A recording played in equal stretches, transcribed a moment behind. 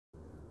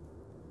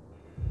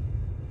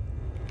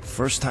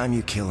First time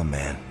you kill a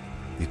man,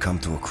 you come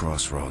to a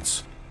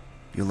crossroads.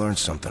 You learn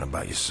something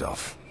about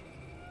yourself.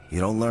 You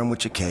don't learn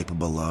what you're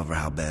capable of or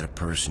how bad a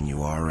person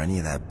you are or any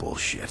of that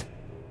bullshit.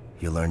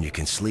 You learn you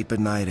can sleep at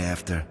night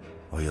after,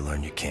 or you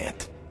learn you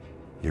can't.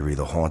 You're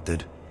either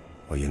haunted,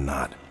 or you're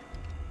not.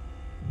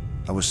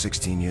 I was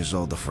 16 years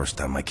old the first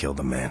time I killed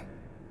a man.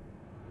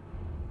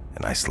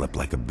 And I slept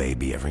like a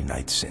baby every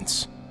night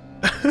since.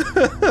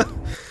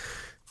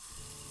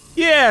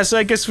 Yeah, so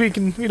I guess we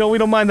can, we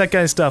don't mind that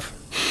kind of stuff.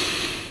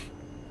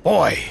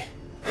 Boy.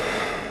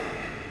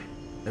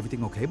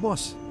 Everything okay,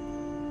 boss?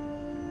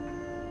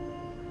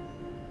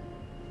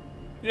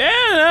 Yeah,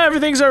 no,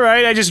 everything's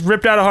alright. I just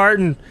ripped out a heart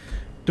and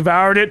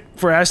devoured it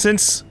for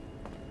essence.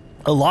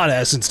 A lot of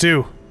essence,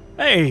 too.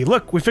 Hey,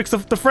 look, we fixed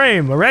the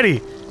frame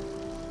already.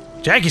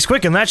 Jackie's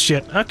quick in that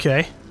shit.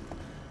 Okay.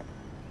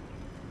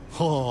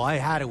 Oh, I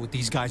had it with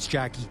these guys,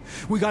 Jackie.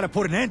 We gotta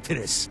put an end to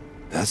this.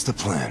 That's the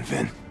plan,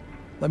 Vin.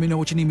 Let me know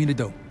what you need me to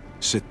do.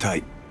 Sit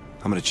tight.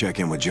 I'm gonna check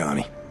in with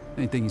Johnny.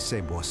 Anything you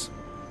say, boss.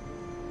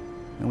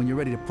 And when you're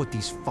ready to put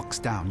these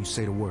fucks down, you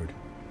say the word.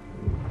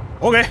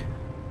 Okay.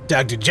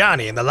 Dr.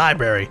 Johnny in the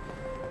library.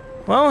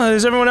 Well,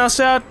 is everyone else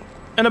out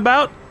and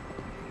about?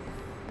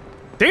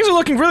 Things are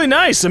looking really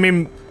nice. I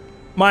mean,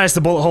 minus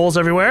the bullet holes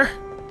everywhere.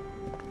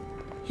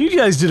 You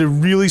guys did a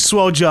really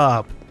swell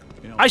job.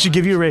 You know, I should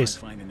give you a raise.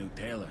 Find a new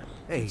tailor.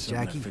 Hey,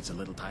 Something Jackie. that fits a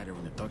little tighter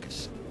in the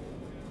tuckus.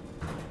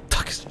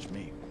 Tuckus. Just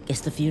me.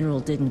 Guess the funeral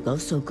didn't go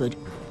so good.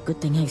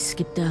 Good thing I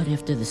skipped out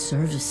after the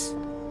service.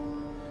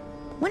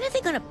 When are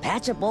they gonna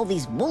patch up all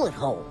these bullet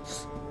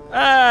holes?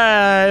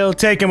 It'll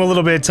take him a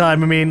little bit of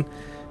time. I mean,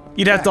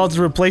 you'd have to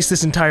also replace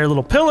this entire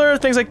little pillar,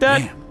 things like that.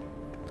 Damn.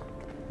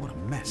 What a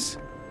mess.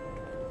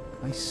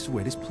 I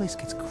swear, this place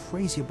gets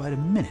crazier by the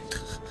minute.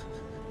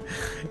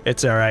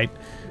 It's alright.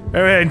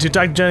 Alright, to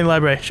Dr. Johnny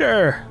Library.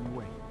 Sure.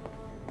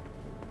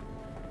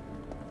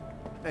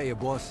 Hey, you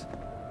boss.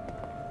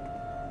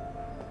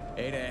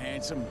 Hey there,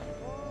 handsome.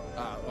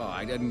 Well,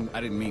 I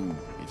didn't mean.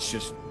 It's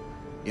just,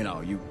 you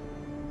know, you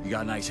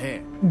got nice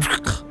hair.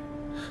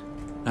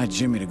 Not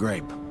Jimmy the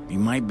Grape. He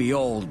might be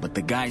old, but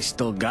the guy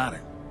still got it.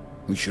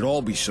 We should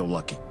all be so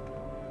lucky.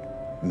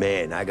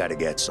 Man, I gotta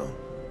get some.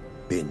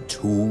 Been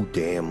too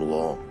damn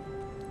long.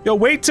 Yo,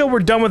 wait till we're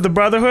done with the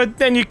Brotherhood,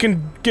 then you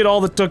can get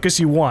all the tuckus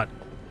you want.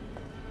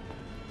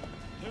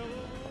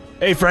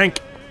 Hey, Frank.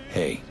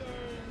 Hey.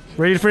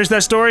 Ready to finish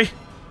that story?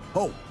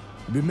 Oh,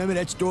 remember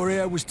that story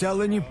I was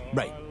telling you?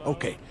 Right,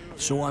 okay.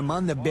 So I'm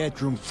on the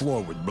bathroom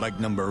floor with Black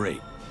number 8,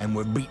 and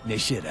we're beating the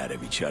shit out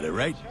of each other,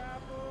 right?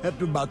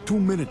 After about 2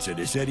 minutes of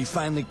this, Eddie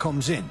finally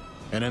comes in.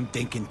 And I'm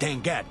thinking,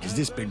 thank God, because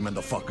this big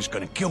motherfucker's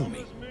gonna kill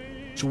me.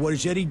 So what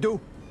does Eddie do?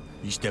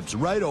 He steps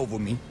right over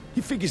me.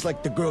 He figures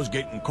like the girl's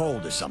getting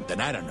cold or something,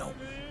 I don't know.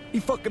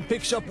 He fucking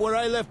picks up where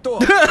I left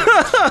off.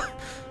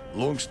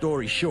 Long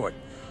story short,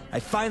 I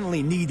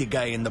finally knee the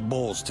guy in the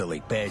balls till he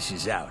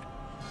passes out.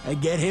 I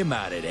get him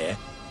out of there.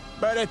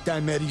 By that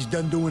time, Eddie's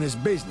done doing his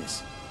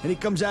business. And he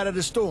comes out of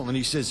the stall and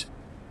he says,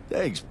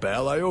 thanks,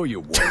 pal, I owe you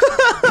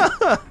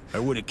one. I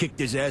would have kicked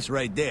his ass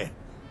right there.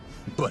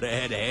 But I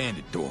had to hand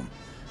it to him.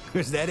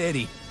 Because that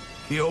Eddie,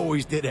 he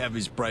always did have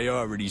his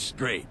priorities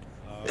straight.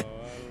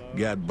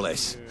 God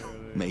bless.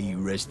 May you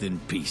rest in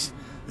peace,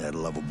 that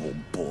lovable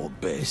bald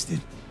bastard.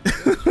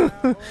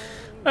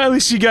 At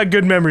least you got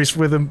good memories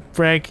with him,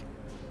 Frank.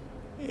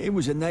 It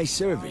was a nice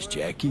service,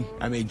 Jackie.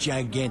 I mean,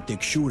 gigantic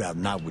shootout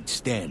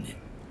notwithstanding.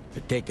 For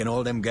taking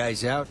all them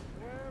guys out,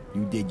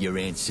 you did your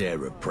Aunt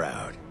Sarah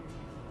proud.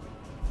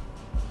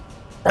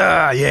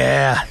 Ah,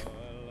 yeah.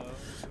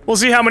 We'll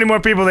see how many more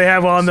people they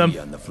have on them. See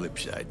you on the flip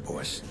side,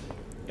 boss.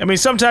 I mean,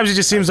 sometimes it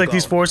just seems like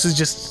these forces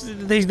just...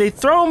 They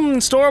throw them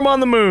and store them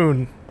on the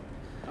moon.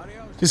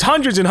 Just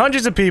hundreds and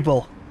hundreds of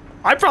people.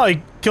 I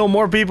probably kill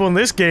more people in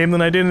this game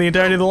than I did in the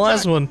entirety of the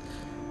last one.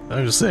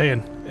 I'm just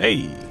saying. Hey.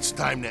 It's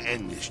time to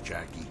end this,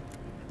 Jackie.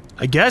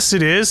 I guess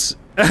it is.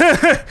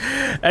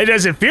 It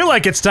doesn't feel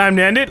like it's time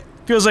to end it.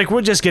 Feels like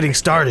we're just getting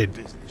started.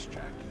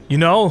 You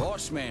know?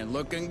 Boss man,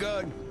 looking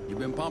good. You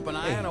been pumping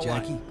iron or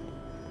Jackie.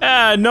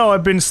 what? No,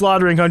 I've been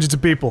slaughtering hundreds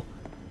of people.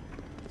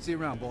 See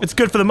you around, boss. It's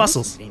good for the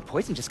muscles. It ain't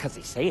poison just because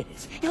they say it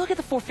is. You look at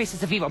the four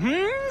faces of evil.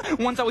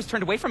 One's always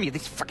turned away from you.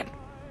 These frickin'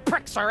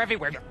 pricks are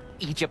everywhere.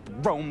 Egypt,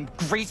 Rome,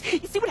 Greece.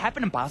 You see what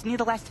happened in Bosnia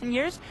the last 10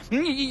 years?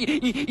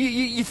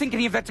 You think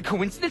any of that's a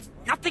coincidence?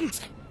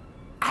 Nothing's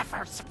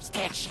ever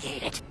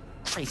substantiated.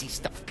 Crazy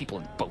stuff. People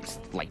in boats,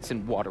 lights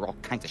and water, all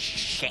kinds of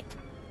shit.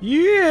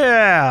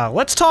 Yeah,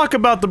 let's talk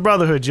about the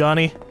Brotherhood,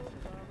 Johnny.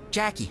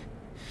 Jackie,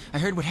 I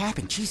heard what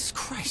happened. Jesus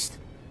Christ.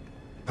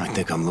 I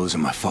think I'm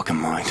losing my fucking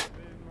mind.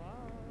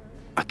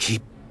 I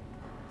keep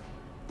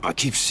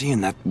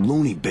seeing that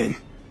loony bin.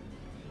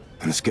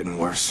 And it's getting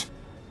worse.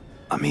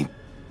 I mean,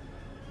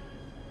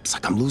 it's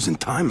like I'm losing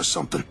time or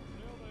something.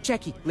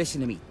 Jackie,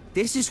 listen to me.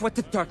 This is what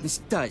the darkness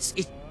does.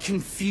 It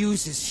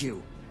confuses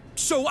you.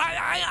 So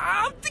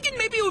I'm thinking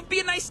maybe it would be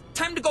a nice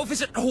time to go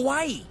visit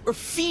Hawaii or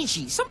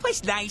Fiji.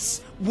 Someplace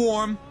nice,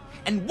 warm,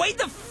 and way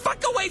the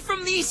fuck away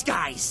from these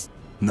guys.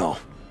 No.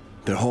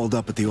 They're holed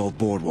up at the old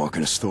boardwalk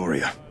in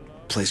Astoria.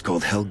 A place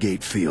called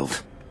Hellgate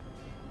Field.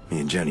 Me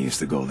and Jenny used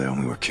to go there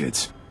when we were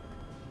kids.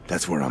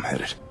 That's where I'm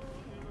headed.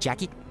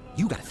 Jackie,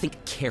 you gotta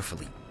think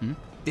carefully.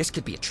 This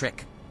could be a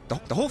trick.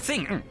 The whole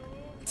thing,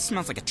 it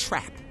smells like a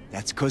trap.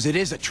 That's 'cause it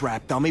is a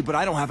trap, dummy, but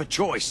I don't have a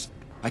choice.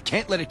 I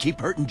can't let it keep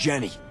hurting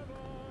Jenny.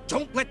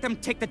 Don't let them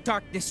take the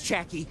darkness,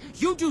 Jackie.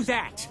 You do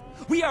that.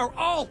 We are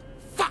all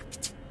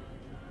fucked.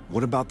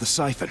 What about the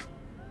siphon?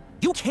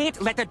 You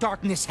can't let the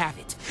darkness have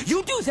it.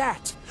 You do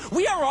that.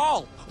 We are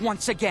all,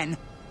 once again,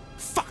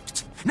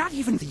 fucked. Not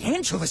even the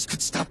Angelus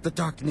could stop the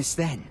darkness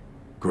then.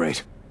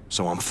 Great.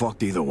 So I'm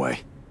fucked either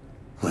way.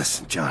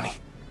 Listen, Johnny.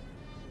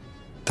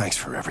 Thanks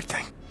for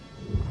everything.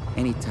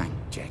 Anytime,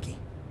 Jackie.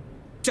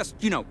 Just,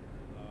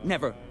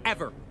 never,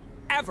 ever,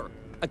 ever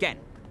again.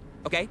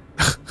 Okay?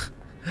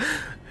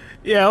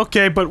 Yeah,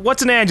 okay, but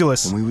what's an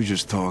Angelus? When we were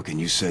just talking,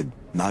 you said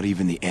not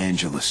even the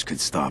Angelus could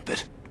stop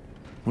it.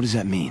 What does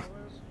that mean?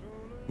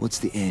 What's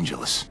the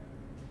Angelus?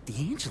 The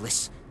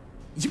Angelus?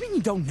 You mean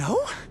you don't know?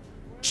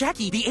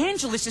 Jackie, the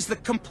Angelus is the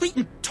complete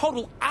and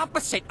total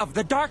opposite of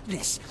the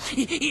darkness.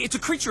 It's a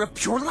creature of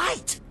pure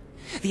light.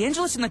 The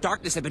Angelus and the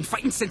darkness have been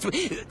fighting since, well,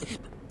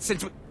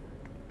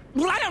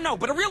 I don't know,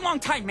 but a real long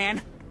time,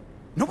 man.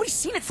 Nobody's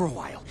seen it for a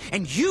while.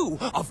 And you,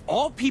 of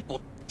all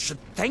people, should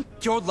thank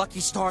your lucky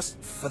stars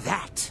for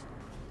that.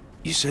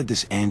 You said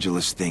this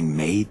Angelus thing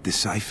made the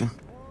siphon?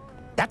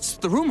 That's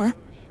the rumor.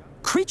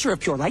 Creature of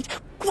pure light,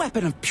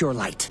 weapon of pure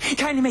light.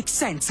 Kinda makes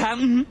sense,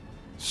 huh?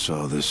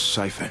 So this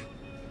siphon...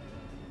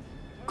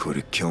 could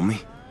it kill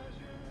me?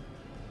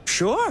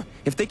 Sure.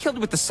 If they killed it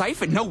with the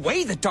siphon, no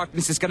way the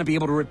darkness is gonna be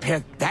able to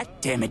repair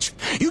that damage.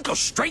 You go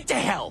straight to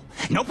hell.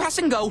 No pass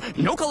and go,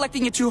 no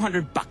collecting your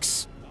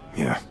 $200.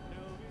 Yeah.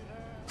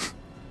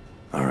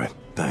 Alright,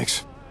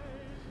 thanks.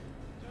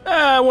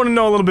 I want to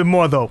know a little bit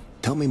more, though.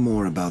 Tell me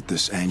more about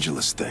this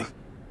Angelus thing.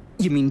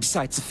 You mean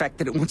besides the fact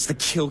that it wants to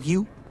kill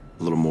you?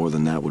 A little more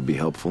than that would be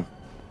helpful.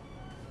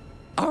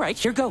 Alright,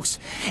 here goes.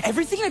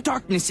 Everything the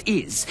darkness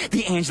is,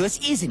 the Angelus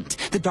isn't.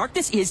 The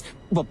darkness is,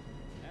 well,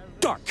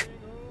 dark.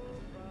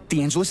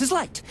 The Angelus is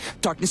light.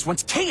 Darkness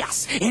wants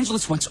chaos.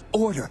 Angelus wants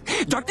order.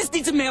 Darkness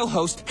needs a male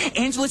host.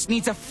 Angelus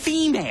needs a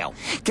female.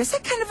 Guess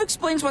that kind of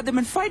explains why they've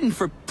been fighting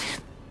for...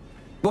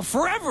 well,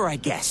 forever, I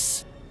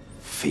guess.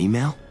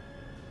 Female?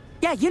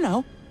 Yeah, you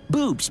know.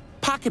 Boobs,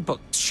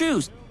 pocketbook,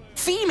 shoes.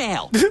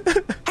 Female.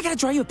 I gotta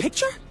draw you a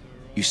picture?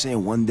 You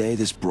saying one day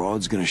this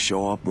broad's gonna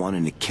show up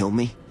wanting to kill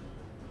me?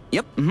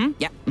 Yep,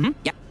 yep.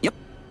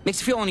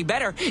 Makes you feel any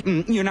better.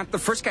 You're not the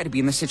first guy to be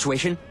in this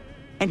situation.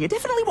 And you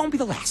definitely won't be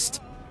the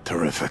last.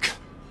 Terrific.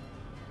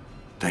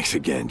 Thanks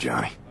again,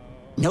 Johnny.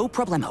 No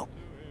problemo.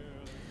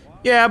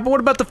 Yeah, but what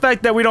about the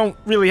fact that we don't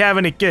really have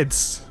any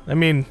kids? I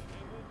mean,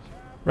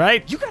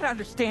 right? You gotta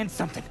understand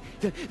something.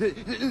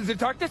 The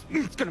darkness,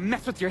 it's gonna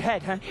mess with your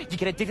head, huh? You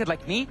get addicted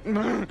like me?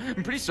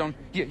 Pretty soon,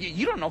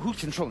 you don't know who's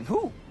controlling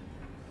who.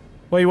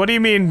 Wait, what do you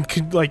mean,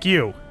 like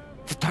you?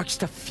 The dark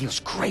stuff feels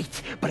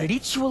great, but it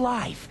eats you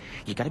alive.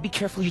 You gotta be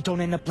careful you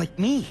don't end up like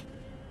me.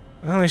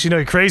 Well, at least you know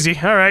you're crazy.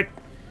 Alright.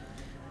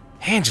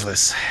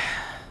 Angelus.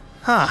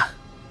 Huh.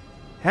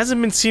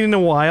 Hasn't been seen in a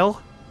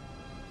while.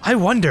 I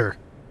wonder,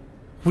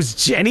 was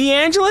Jenny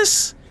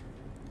Angelus?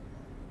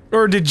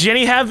 Or did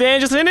Jenny have the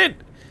Angelus in it?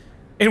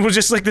 And was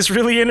just like this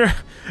really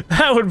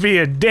that would be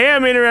a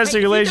damn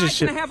interesting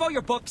relationship. You guys, can I have all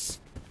your books?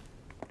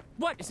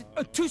 What? Is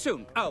it too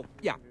soon? Oh,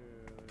 yeah.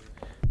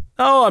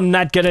 Oh, I'm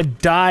not gonna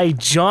die,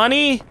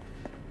 Johnny.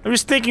 I'm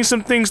just thinking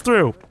some things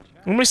through.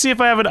 Let me see if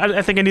I have it.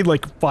 I think I need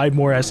like 5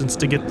 more essence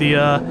to get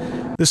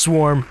the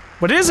swarm.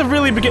 But it is a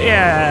really big.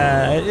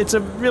 Yeah, it's a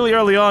really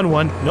early on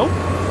one. Nope.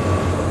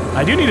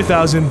 I do need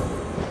 1,000.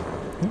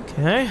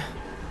 Okay.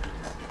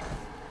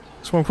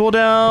 Swarm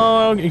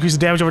cooldown. Increase the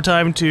damage over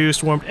time to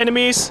swarmed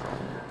enemies.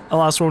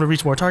 Allow swarm to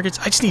reach more targets.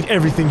 I just need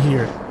everything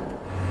here.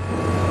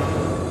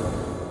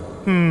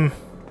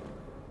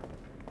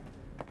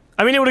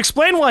 I mean, it would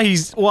explain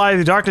why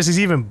the darkness is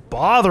even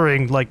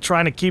bothering, like,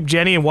 trying to keep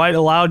Jenny and why it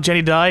allowed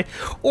Jenny to die.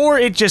 Or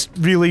it just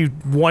really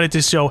wanted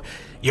to show,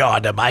 you're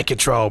under my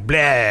control,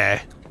 blah.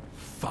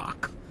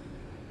 Fuck.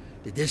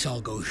 Did this all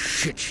go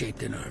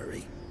shit-shaped in a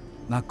hurry?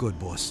 Not good,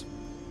 boss.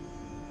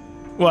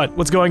 What?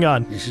 What's going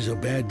on? This is a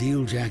bad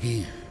deal,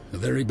 Jackie. A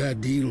very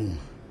bad deal.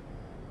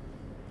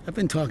 I've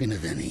been talking to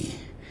Vinny.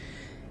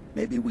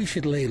 Maybe we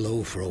should lay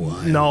low for a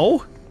while.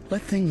 No.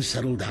 Let things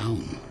settle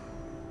down.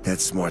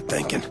 That's smart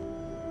thinking.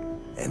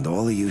 And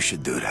all of you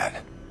should do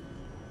that.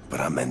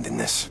 But I'm ending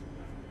this.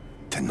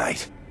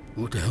 Tonight.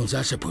 What the hell's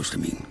that supposed to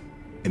mean?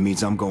 It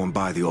means I'm going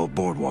by the old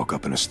boardwalk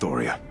up in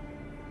Astoria.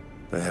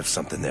 I have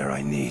something there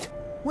I need.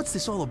 What's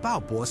this all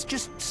about, boss?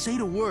 Just say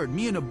the word.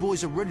 Me and the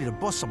boys are ready to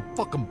bust some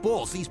fucking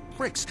balls. These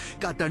pricks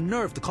got the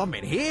nerve to come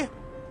in here?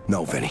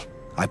 No, Vinny.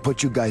 I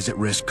put you guys at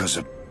risk because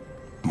of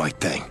my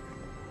thing.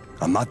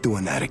 I'm not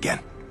doing that again.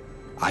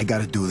 I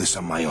gotta do this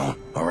on my own,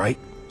 alright?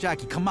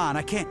 Jackie, come on,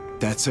 I can't...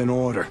 That's an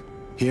order.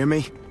 Hear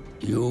me?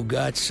 You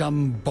got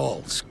some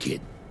balls,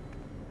 kid.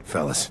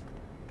 Fellas,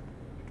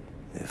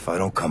 if I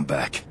don't come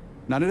back...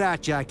 None of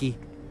that, Jackie.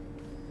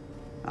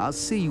 I'll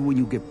see you when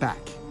you get back.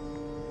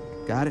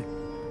 Got it?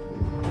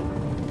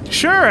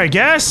 Sure, I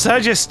guess.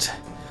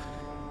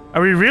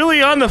 Are we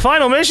really on the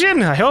final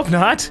mission? I hope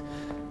not.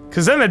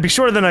 Because then that'd be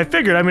shorter than I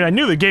figured. I mean, I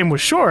knew the game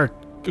was short,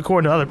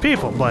 according to other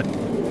people, but...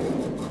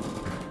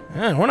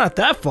 Man, we're not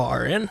that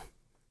far in.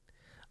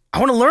 I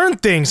want to learn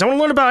things. I want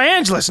to learn about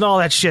Angelus and all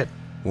that shit.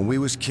 When we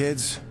was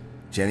kids,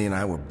 Jenny and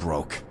I were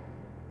broke.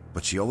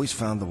 But she always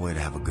found a way to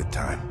have a good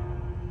time.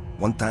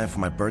 One time for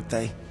my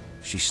birthday,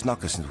 she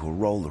snuck us into a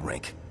roller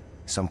rink.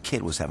 Some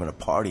kid was having a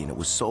party and it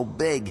was so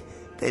big,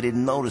 they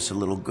didn't notice a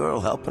little girl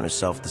helping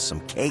herself to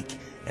some cake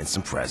and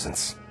some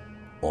presents.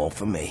 All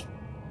for me.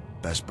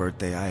 Best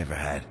birthday I ever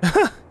had.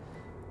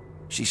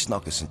 She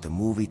snuck us into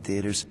movie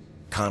theaters,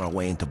 con our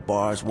way into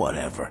bars,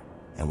 whatever.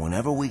 And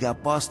whenever we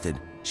got busted,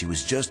 she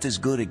was just as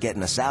good at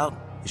getting us out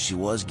as she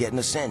was getting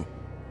us in.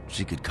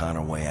 She could con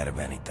her way out of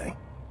anything.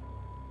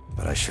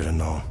 But I should have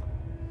known.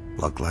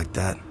 Luck like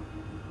that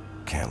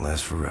can't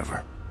last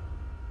forever.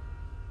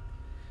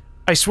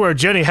 I swear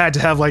Jenny had to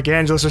have, like,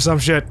 Angelus or some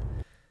shit.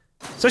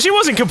 So she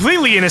wasn't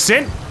completely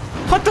innocent.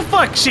 What the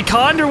fuck? She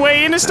conned her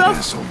way into stuff? That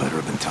asshole better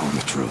have been telling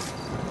the truth.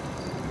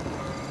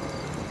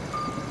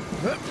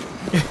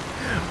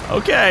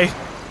 Okay.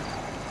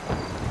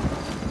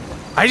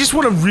 I just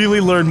want to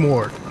really learn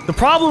more. The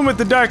problem with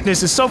the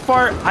darkness is so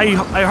far, I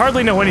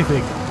hardly know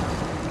anything.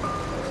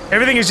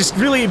 Everything is just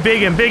really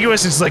big,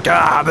 ambiguous. It's like,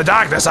 the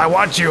darkness, I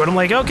want you. And I'm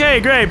like, okay,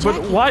 great,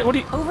 Jackie, but what do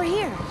you... Over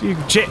here.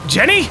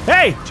 Jenny?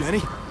 Hey!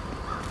 Jenny?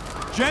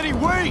 Jenny,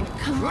 wait!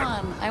 Come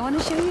on, I want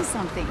to show you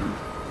something.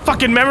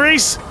 Fucking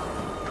memories?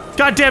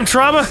 Goddamn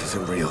trauma? This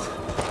isn't real.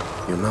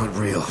 You're not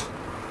real.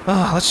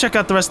 Let's check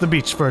out the rest of the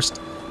beach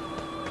first.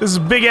 This is a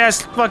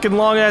big-ass, fucking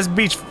long-ass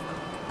beach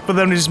for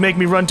them to just make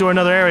me run to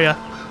another area.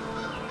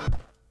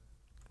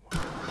 I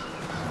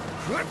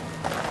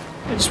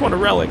just want a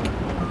relic.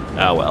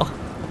 Oh well.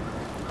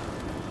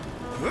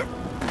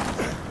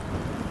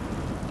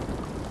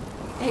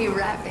 Hey,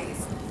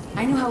 Ratface.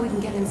 I know how we can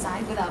get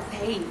inside without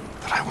paying.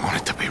 But I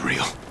want it to be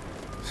real.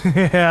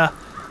 Yeah.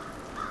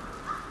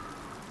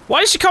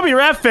 Why does she call me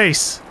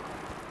Ratface?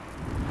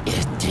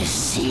 It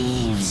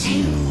deceives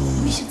you.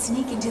 We should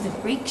sneak into the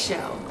freak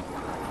show.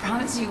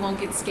 Promise you won't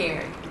get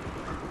scared.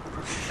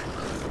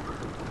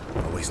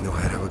 Always knew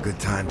I'd have a good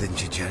time,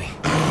 didn't you, Jenny?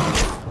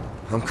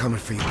 I'm coming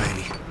for you,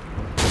 baby.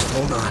 Just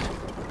hold on.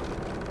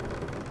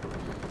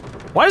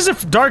 Why does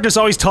the darkness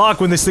always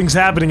talk when this thing's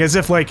happening as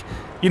if, like,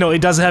 you know,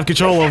 it doesn't have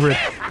control over it?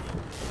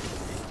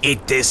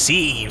 It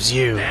deceives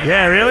you.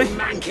 Yeah, really?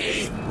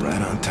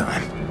 Right on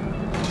time.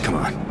 Come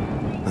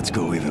on. Let's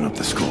go even up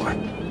the score.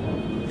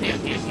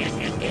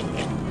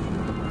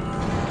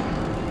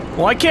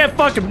 Well, I can't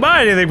fucking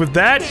buy anything with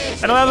that.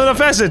 I don't have enough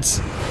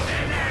essence.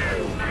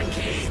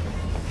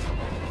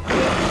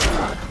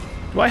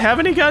 Do I have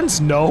any guns?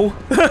 No.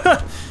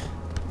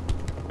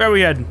 Where are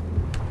we heading?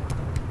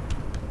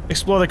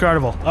 Explore the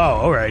carnival. Oh,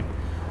 alright.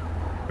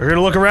 We're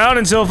gonna look around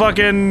until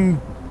fucking...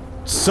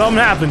 something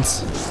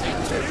happens.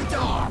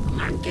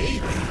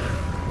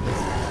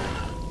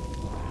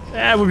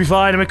 Yeah, we'll be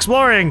fine. I'm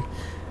exploring.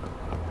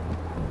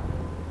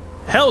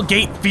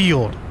 Hellgate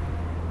Field.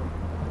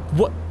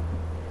 What?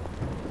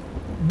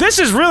 This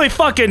is really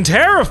fucking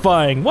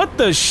terrifying. What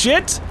the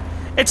shit?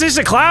 It's just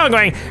a clown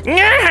going,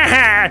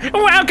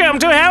 welcome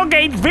to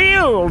Hellgate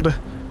Field.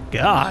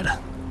 God.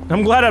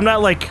 I'm glad I'm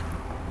not, like,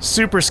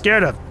 super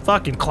scared of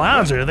fucking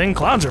clowns or anything.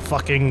 Clowns are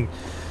fucking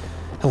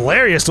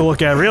hilarious to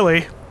look at,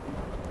 really.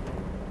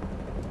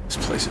 This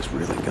place has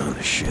really gone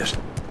to shit.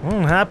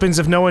 Well, it happens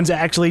if no one's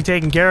actually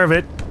taking care of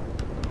it.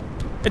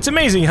 It's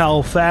amazing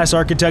how fast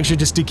architecture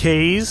just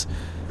decays.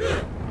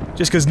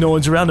 Just because no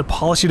one's around to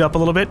polish it up a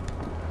little bit.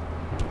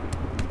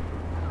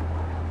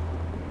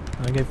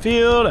 Hellgate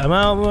Field, I'm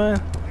out.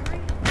 We're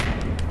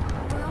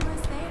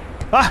almost there.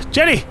 Ah,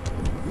 Jenny!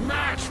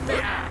 Much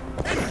better.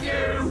 Thank you.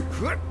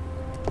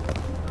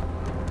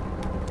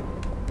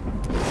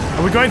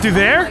 Are we going through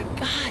there? Oh my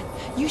god,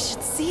 you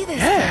should see this.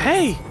 Yeah,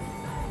 hey!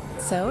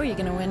 So, are you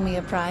gonna win me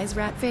a prize,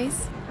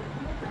 Ratface?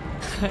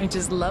 I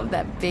just love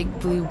that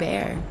big blue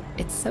bear.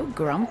 It's so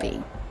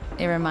grumpy.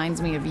 It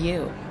reminds me of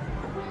you.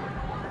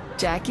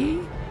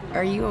 Jackie,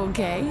 are you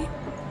okay?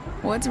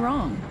 What's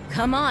wrong?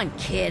 Come on,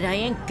 kid. I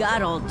ain't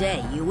got all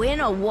day. You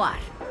in or what?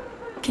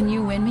 Can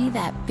you win me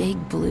that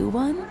big blue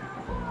one?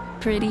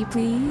 Pretty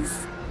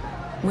please?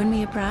 Win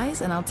me a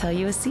prize and I'll tell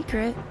you a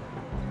secret.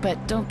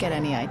 But don't get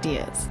any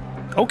ideas.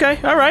 Okay,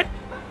 alright.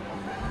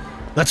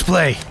 Let's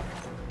play.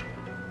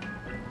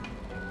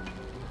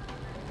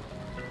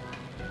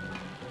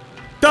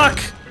 Duck!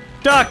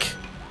 Duck!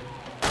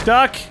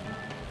 Duck!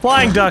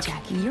 Flying Wow, duck!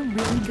 Jackie, you're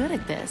really good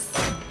at this.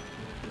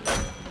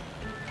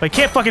 I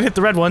can't fucking hit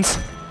the red ones.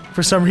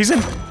 For some reason.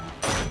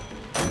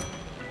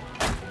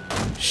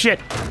 Shit.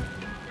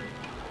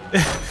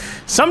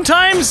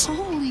 Sometimes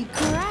Holy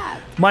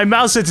crap! my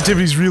mouse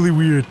sensitivity is really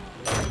weird.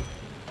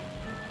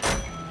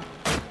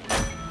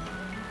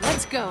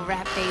 Let's go,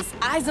 Ratface.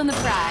 Eyes on the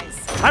prize.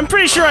 I'm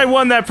pretty sure I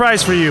won that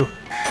prize for you.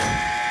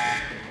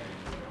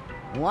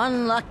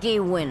 One lucky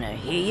winner.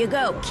 Here you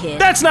go, kid.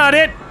 That's not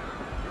it!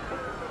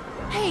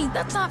 Hey,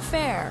 that's not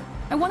fair.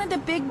 I wanted the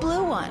big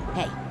blue one.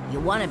 Hey,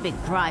 you want a big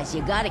prize,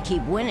 you gotta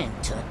keep winning,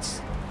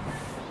 Toots.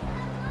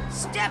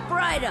 Step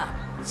right up.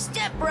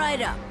 Step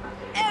right up.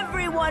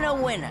 Everyone a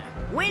winner.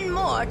 Win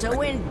more to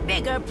win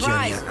bigger Jenny,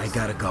 prizes. I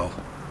gotta go.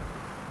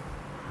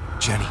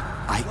 Jenny,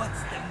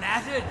 What's the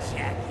matter,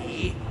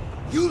 Jackie?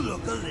 You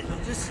look a little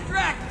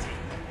distracted.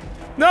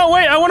 No,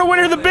 wait, I want to win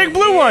her the big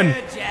blue one.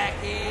 Here,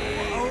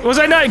 Jackie. Was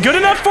I not good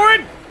enough for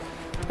it?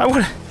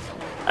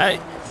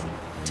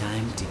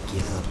 Time to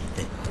give up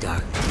the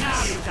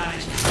darkness.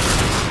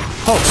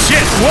 Oh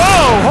shit!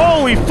 Whoa!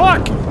 Holy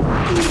fuck!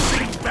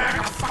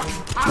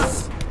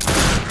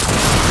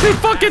 They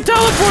fucking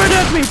teleported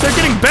at me! They're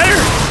getting better!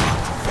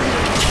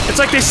 It's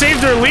like they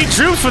saved their elite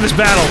troops for this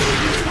battle.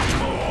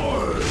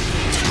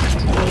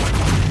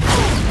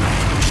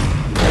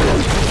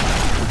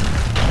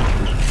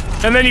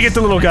 And then you get the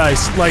little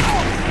guys, like...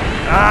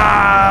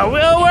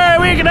 well,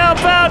 where we can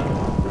help out!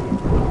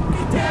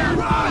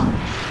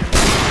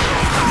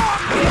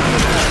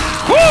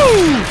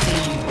 Woo!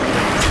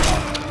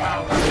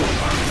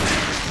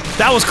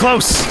 That was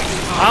close.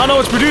 I don't know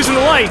what's producing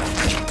the light.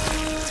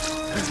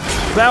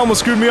 That almost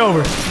screwed me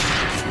over.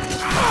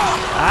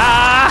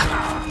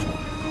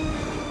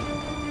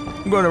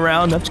 I'm going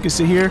around. I'm just gonna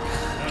sit here.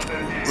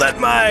 Let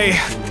my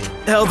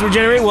health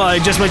regenerate while I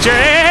adjust my chair.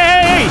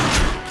 Hey!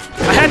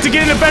 I had to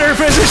get in a better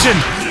position.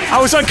 I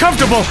was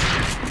uncomfortable.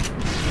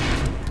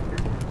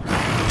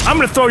 I'm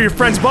gonna throw your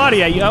friend's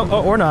body at you.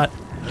 Oh, or not.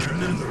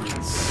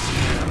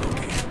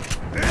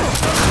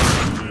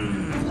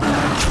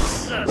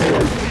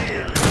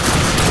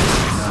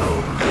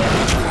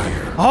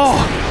 Oh,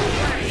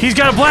 he's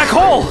got a black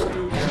hole.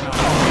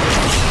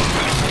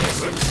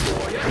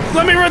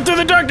 Let me run through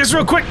the darkness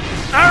real quick.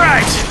 All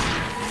right,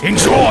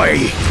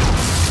 enjoy.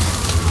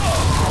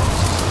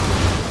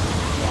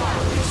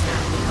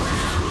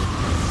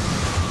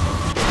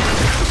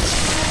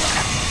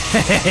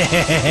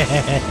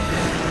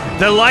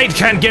 The light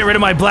can't get rid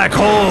of my black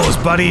holes,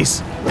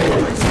 buddies.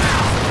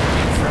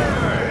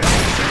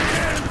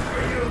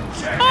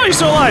 Oh, you're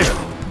still alive.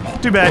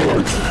 Too bad.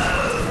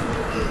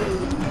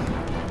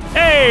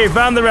 Hey,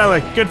 found the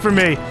relic. Good for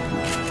me.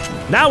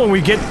 Now when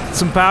we get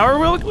some power,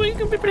 we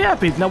can be pretty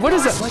happy. Now what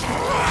is that? Like?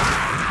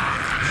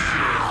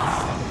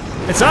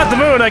 It's not the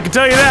moon, I can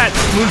tell you that.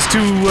 Moon's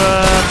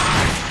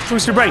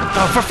too bright.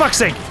 Oh, for fuck's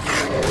sake.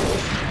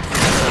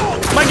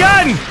 My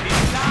gun!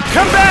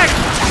 Come back!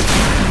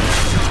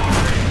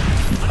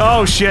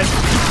 Oh, shit.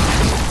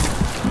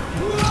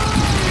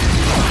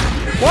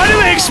 Why do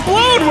they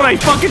explode when I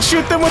fucking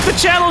shoot them with the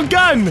channel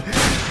gun?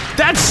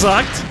 That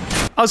sucked.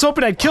 I was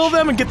hoping I'd kill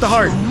them and get the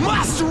heart.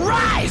 Must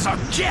rise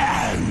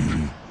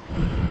again.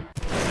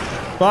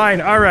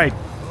 Fine, alright.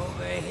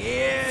 Over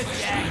here,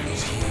 Jackie.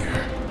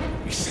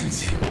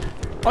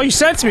 Oh, you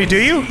sense me, do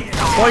you?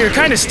 Well, you're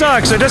kind of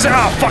stuck, so it doesn't-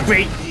 oh, fuck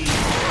me.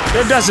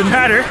 It doesn't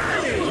matter.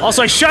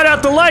 Also, I shut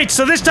out the lights,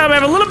 so this time I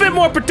have a little bit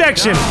more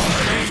protection.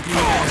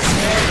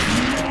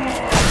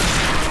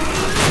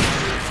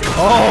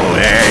 Oh,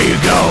 there you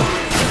go.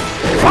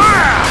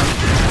 Fire!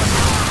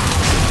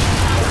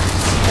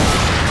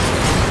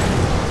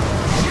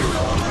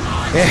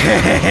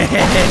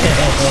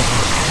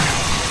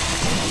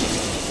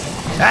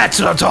 That's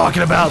what I'm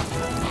talking about.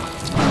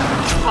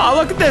 Oh,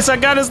 look at this. I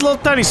got his little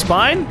tiny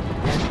spine.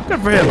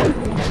 Good for him.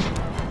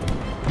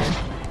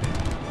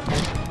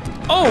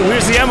 Oh,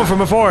 here's the ammo from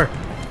before.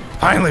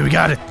 Finally, we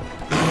got it.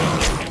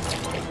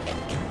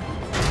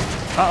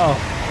 Uh-oh.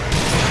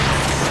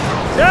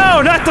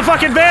 No, not the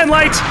fucking van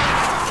light!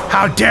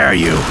 How dare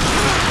you!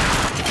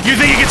 You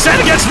think you can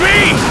stand against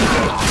me?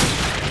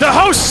 The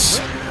hosts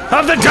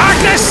of the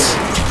darkness?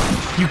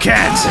 You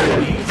can't.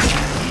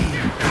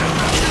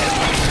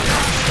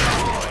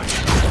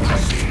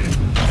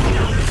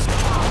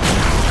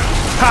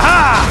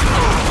 Ha-ha!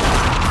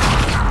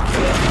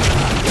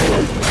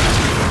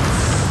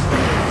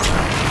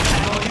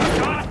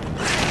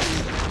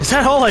 Is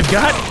that all I've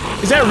got?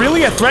 Is that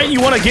really a threat you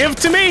want to give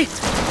to me?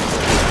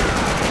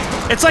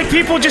 It's like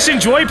people just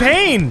enjoy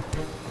pain.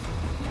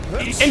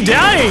 And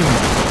dying.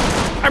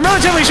 I'm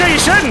relatively sure you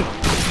shouldn't.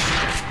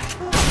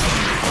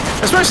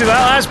 Especially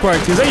that last part,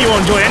 because then you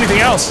won't enjoy anything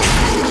else.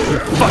 You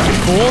fucking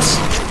fools.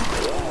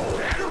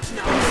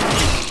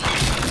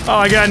 Oh,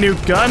 I got a new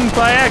gun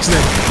by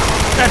accident.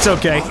 That's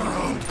okay.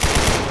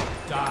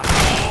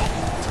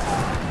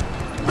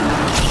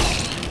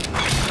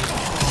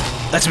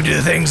 Lets me do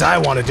the things I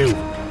want to do.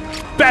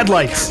 Bad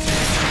lights.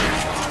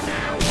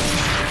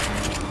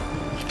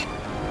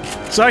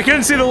 So I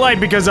couldn't see the light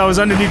because I was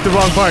underneath the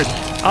wrong part.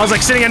 I was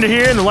like sitting under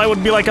here and the light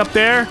would be like up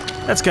there.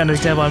 That's kind of an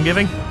example I'm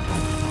giving.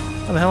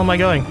 Where the hell am I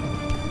going?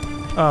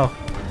 Oh.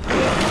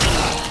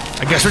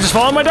 I guess we're just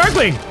following my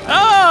Darkling.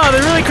 Oh, the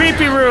really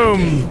creepy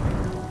room.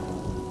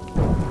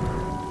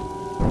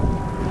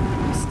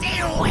 Stay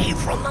away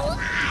from the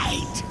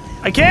light.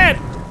 I can't.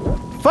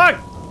 Fuck.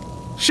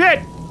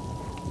 Shit.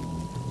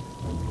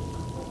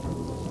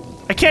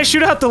 I can't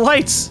shoot out the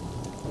lights.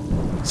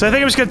 So I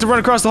think I'm just gonna have to run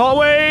across the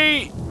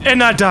hallway and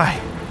not die.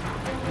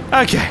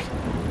 Okay.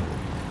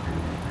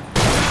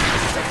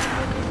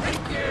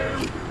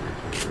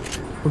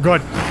 We're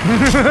good.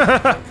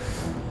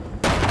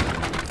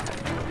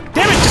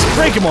 Damn it, just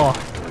break them all.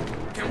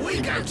 Can we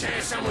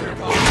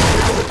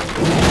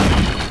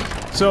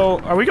So,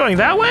 are we going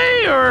that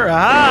way, or...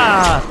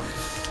 Ah!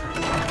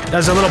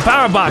 There's a little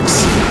power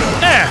box.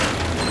 There!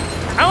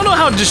 I don't know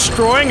how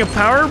destroying a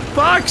power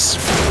box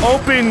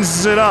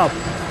opens it up.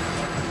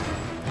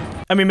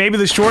 I mean, maybe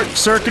the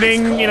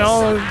short-circuiting, you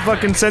know,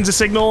 fucking sends a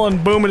signal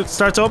and boom, it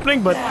starts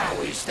opening, but...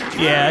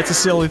 Yeah, it's a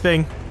silly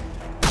thing.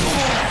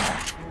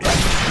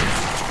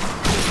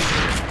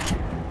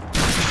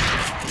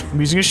 I'm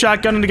using a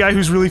shotgun on the guy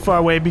who's really far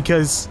away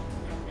because...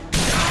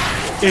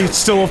 it's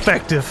still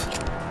effective.